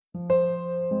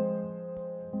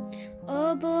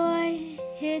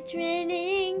It's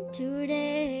raining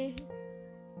today.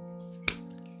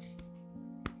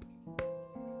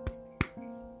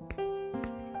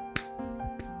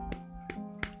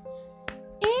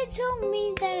 It told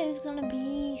me that it was gonna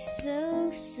be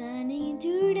so sunny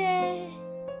today.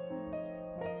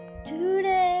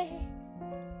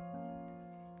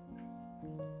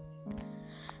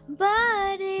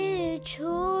 But it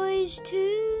chose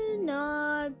to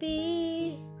not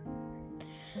be.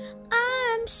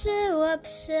 I'm so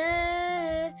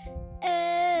upset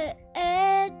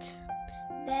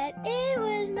that it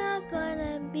was not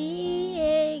gonna be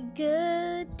a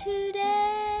good today.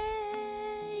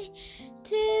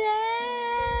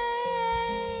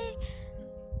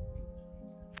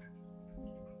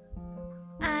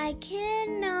 I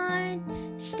cannot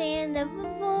stand the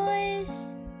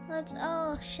voice. Let's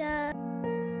all shut